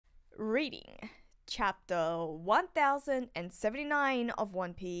Reading Chapter 1079 of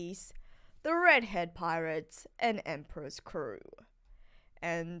One Piece, The Redhead Pirates and Emperor's Crew.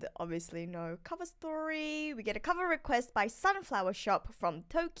 And obviously no cover story. We get a cover request by Sunflower Shop from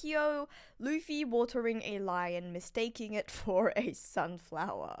Tokyo. Luffy watering a lion, mistaking it for a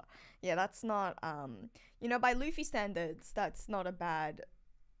sunflower. Yeah, that's not, by Luffy standards, that's not a bad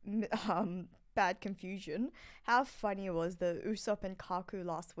confusion. How funny was the Usopp and Kaku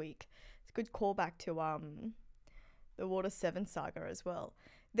last week? It's a good callback to the Water 7 saga as well.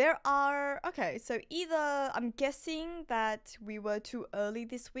 So either I'm guessing that we were too early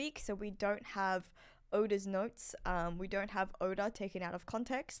this week, so we don't have Oda's notes. We don't have Oda taken out of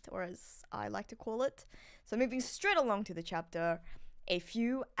context, or as I like to call it. So moving straight along to the chapter, a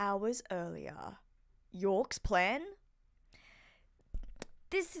few hours earlier. York's plan?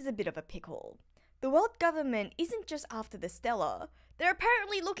 This is a bit of a pickle. The world government isn't just after the Stellar. They're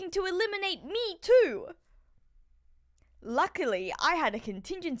apparently looking to eliminate me too. Luckily, I had a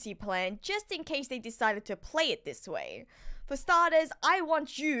contingency plan just in case they decided to play it this way. For starters, I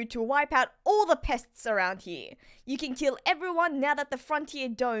want you to wipe out all the pests around here. You can kill everyone now that the Frontier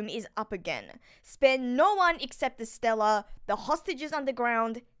Dome is up again. Spare no one except the Stellar, the hostages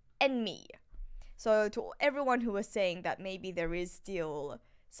underground, and me. So to everyone who was saying that maybe there is still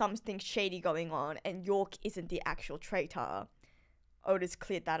something shady going on and York isn't the actual traitor, Otis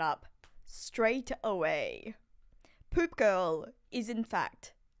cleared that up straight away. Poop Girl is in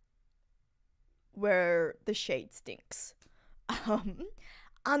fact where the shade stinks.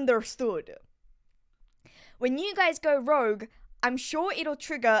 Understood. When you guys go rogue, I'm sure it'll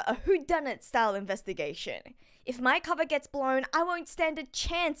trigger a whodunit style investigation. If my cover gets blown, I won't stand a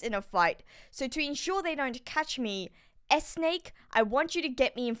chance in a fight. So to ensure they don't catch me, S-Snake, I want you to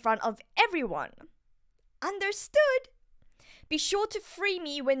get me in front of everyone. Understood. Be sure to free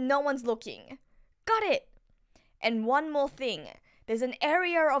me when no one's looking. Got it. And one more thing. There's an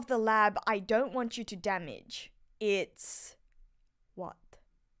area of the lab I don't want you to damage. It's... What?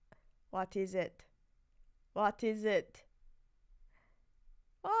 What is it? What is it?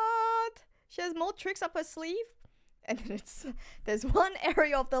 What? She has more tricks up her sleeve? And then there's one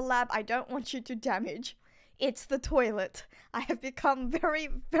area of the lab I don't want you to damage. It's the toilet. I have become very,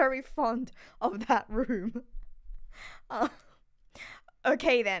 very fond of that room.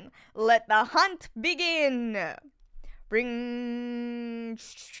 Okay then, let the hunt begin. Bring...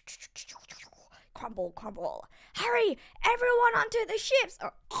 Crumble, crumble. Hurry, everyone onto the ships.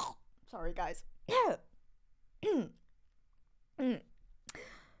 Oh, sorry guys.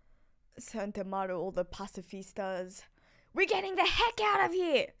 Santa Maru, all the pacifistas. We're getting the heck out of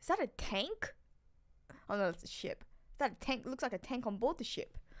here. Is that a tank? Oh no, that's a ship. Is that a tank? It looks like a tank on board the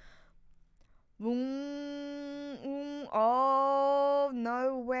ship. Oh,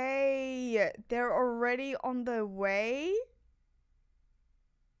 no way. They're already on the way?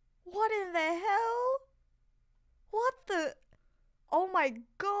 What in the hell? What the? Oh my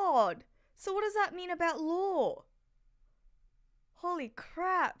god. So what does that mean about law? Holy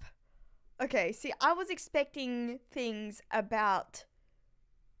crap. Okay, see, I was expecting things about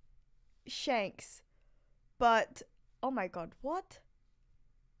Shanks, but oh my god, what?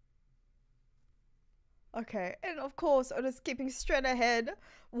 Okay, and of course, I'm just skipping straight ahead.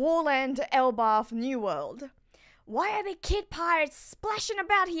 Warland, Elbaf, New World. Why are the kid pirates splashing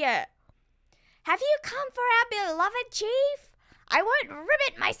about here? Have you come for our beloved chief? I won't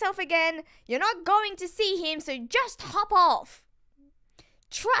ribbit myself again. You're not going to see him, so just hop off.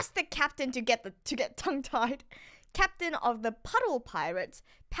 Trust the captain to get tongue-tied. Captain of the Puddle Pirates,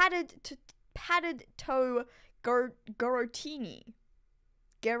 padded toe Garotini.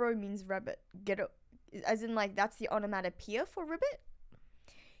 Gero means rabbit. Gero, as in like that's the onomatopoeia for ribbit.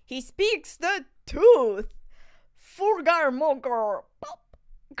 He speaks the truth. Furgar Mogar. Pop.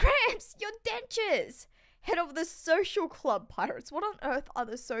 Cramps, your dentures. Head of the Social Club Pirates. What on earth are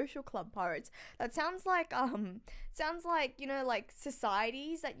the Social Club Pirates? That sounds like like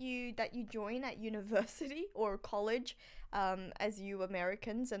societies that you join at university or college, as you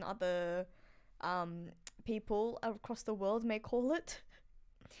Americans and other people across the world may call it.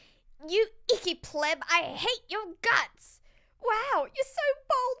 You icky pleb, I hate your guts. Wow, you're so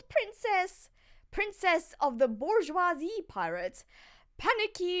bold, princess. Princess of the bourgeoisie pirates.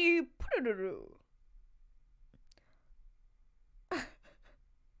 Panicky Pururu.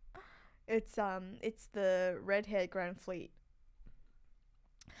 It's the red-haired Grand Fleet.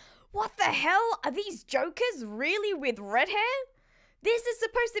 What the hell? Are these jokers really with red hair? This is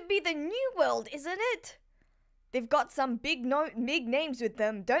supposed to be the New World, isn't it? They've got some big names with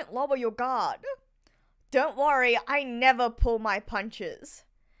them. Don't lower your guard. Don't worry, I never pull my punches.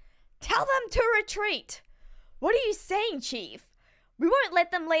 Tell them to retreat. What are you saying, Chief? We won't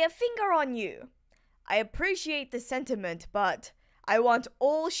let them lay a finger on you. I appreciate the sentiment, but I want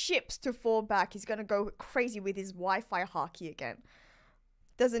all ships to fall back. He's gonna go crazy with his Wi-Fi hockey again.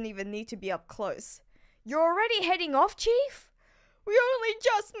 Doesn't even need to be up close. You're already heading off, Chief? We only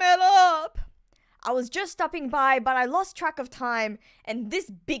just met up. I was just stopping by, but I lost track of time, and this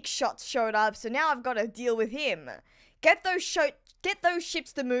big shot showed up, so now I've got to deal with him. Get those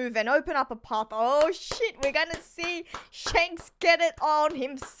ships to move and open up a path. Oh shit, we're gonna see Shanks get it on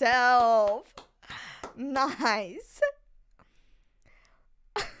himself. Nice.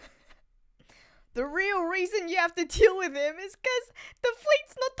 The real reason you have to deal with him is because the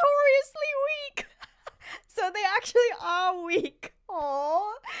fleet's notoriously weak. So they actually are weak.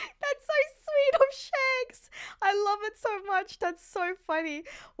 Aww, that's so sweet of Shanks. I love it so much. That's so funny.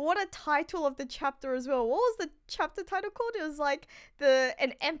 What a title of the chapter as well. What was the chapter title called? It was like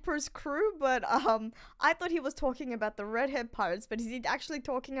an Emperor's Crew, but I thought he was talking about the redhead pirates, but is he actually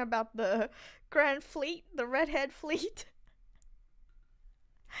talking about the Grand Fleet, the redhead fleet?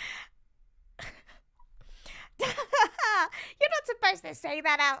 You're not supposed to say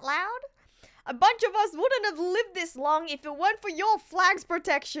that out loud. A bunch of us wouldn't have lived this long if it weren't for your flag's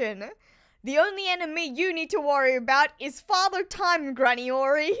protection. The only enemy you need to worry about is Father Time, Granny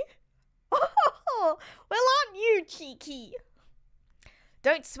Ori. Oh, well, aren't you cheeky?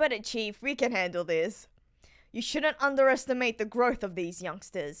 Don't sweat it, Chief. We can handle this. You shouldn't underestimate the growth of these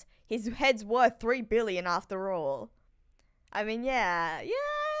youngsters. His head's worth 3 billion after all. I mean, yeah.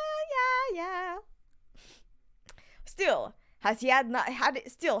 Still, has he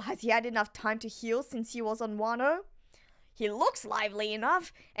had enough time to heal since he was on Wano? He looks lively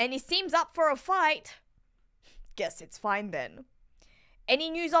enough, and he seems up for a fight. Guess it's fine then. Any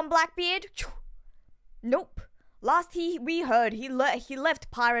news on Blackbeard? Nope. Last we heard, he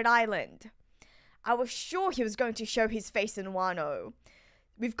left Pirate Island. I was sure he was going to show his face in Wano.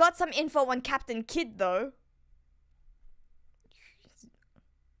 We've got some info on Captain Kidd, though.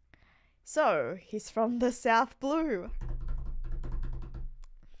 So, he's from the South Blue.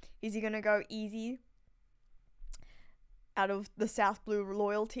 Is he gonna go easy out of the South Blue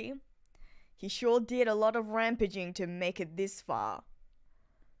loyalty? He sure did a lot of rampaging to make it this far.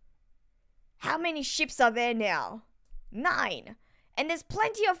 How many ships are there now? 9. And there's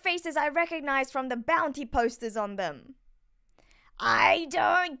plenty of faces I recognize from the bounty posters on them. I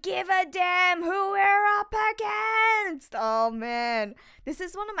don't give a damn who we're up against. Oh man, this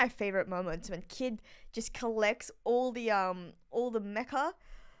is one of my favorite moments when Kid just collects all the mecha.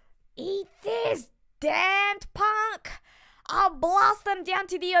 Eat this, damned punk! I'll blast them down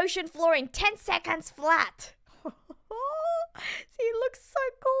to the ocean floor in 10 seconds flat. See, it looks so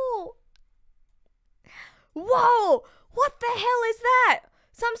cool. Whoa! What the hell is that?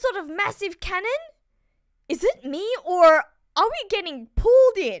 Some sort of massive cannon? Is it me, or are we getting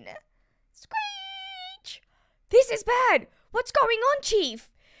pulled in? Screech! This is bad. What's going on,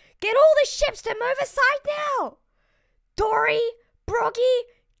 Chief? Get all the ships to move aside now. Dory, Broggy,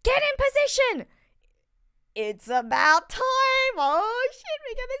 get in position. It's about time. Oh shit,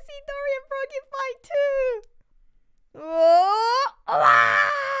 we're gonna see Dory and Broggy fight too. Oh!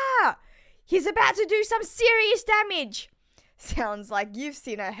 Ah! He's about to do some serious damage. Sounds like you've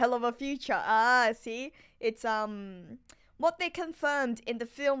seen a hell of a future. Ah, see? It's what they confirmed in the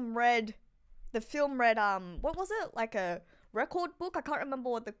film read what was it? Like a record book? I can't remember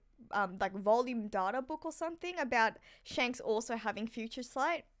what the like volume data book or something about Shanks also having future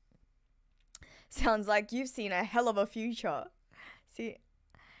sight. Sounds like you've seen a hell of a future. See?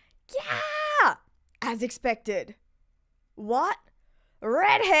 Yeah! As expected. What?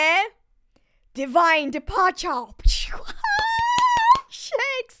 Red hair? Divine departure.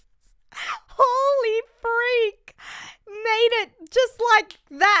 Shanks. Holy freak. Made it just like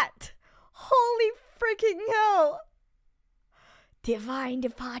that. Holy freaking hell. Divine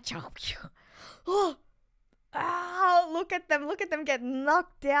departure. Oh, look at them. Look at them get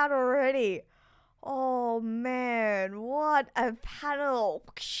knocked out already. Oh, man. What a panel.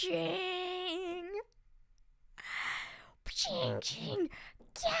 Ching. Ching, ching.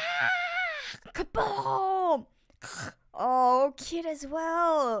 Yeah. Kaboom. Oh, Kid as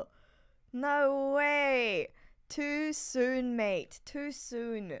well. No way. Too soon, mate. Too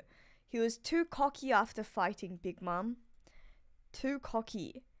soon. He was too cocky after fighting Big Mom. Too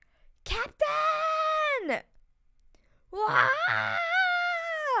cocky. Captain! Wah!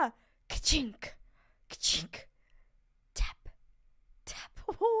 Ka-chink. Ka-chink. Tap. Tap.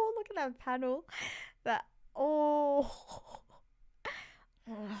 Oh, look at that panel. That. Oh.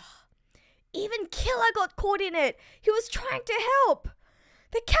 Even Killer got caught in it. He was trying to help.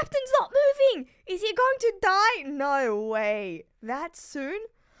 The captain's not moving! Is he going to die? No way. That soon?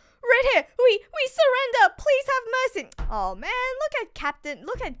 Red hair, we surrender! Please have mercy! Oh man, look at Captain,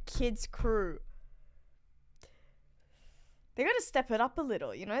 look at Kid's crew. They gotta step it up a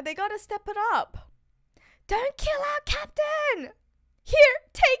little, you know? They gotta step it up. Don't kill our captain! Here,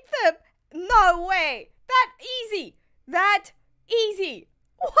 take them! No way! That easy! That easy!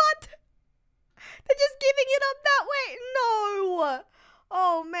 What? They're just giving it up that way? No!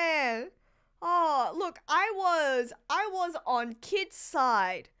 Oh man. Oh, look, I was on Kid's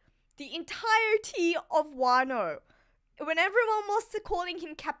side the entirety of Wano. When everyone was calling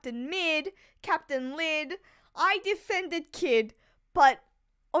him Captain Mid, Captain Lid, I defended Kid, but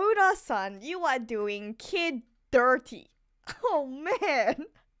Oda-san, you are doing Kid dirty. Oh man.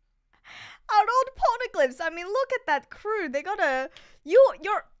 Our old poneglyphs, I mean, look at that crew. They gotta...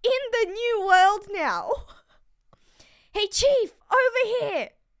 You're in the new world now. Hey, Chief, over here.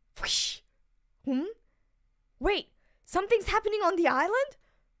 Whoosh. Wait, something's happening on the island?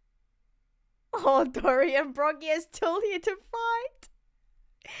 Oh, Dory and Brogy are still here to fight.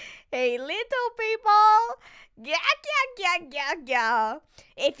 Hey, little people. Yeah.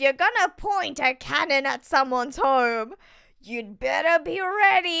 If you're gonna point a cannon at someone's home, you'd better be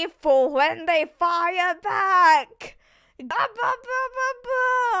ready for when they fire back.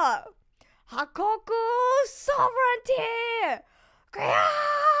 Hakoku sovereignty.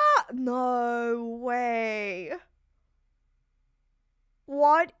 No way.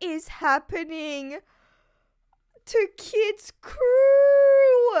 What is happening to Kid's crew?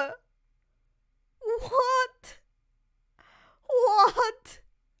 What?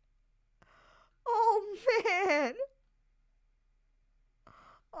 Oh man.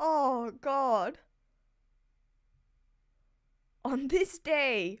 Oh God. On this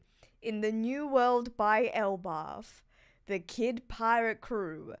day, in the New World by Elbaf, the Kid pirate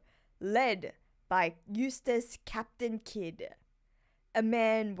crew, led by Eustace Captain Kidd, a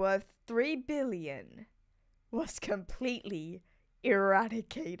man worth 3 billion, was completely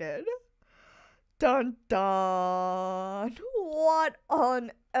eradicated. Dun dun! What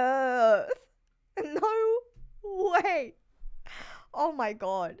on earth? No way! Oh my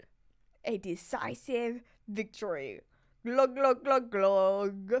God. A decisive victory. Glug glug glug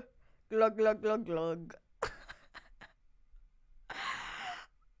glug. Glug glug glug glug.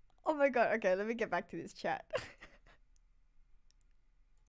 Oh my God. Okay, let me get back to this chat.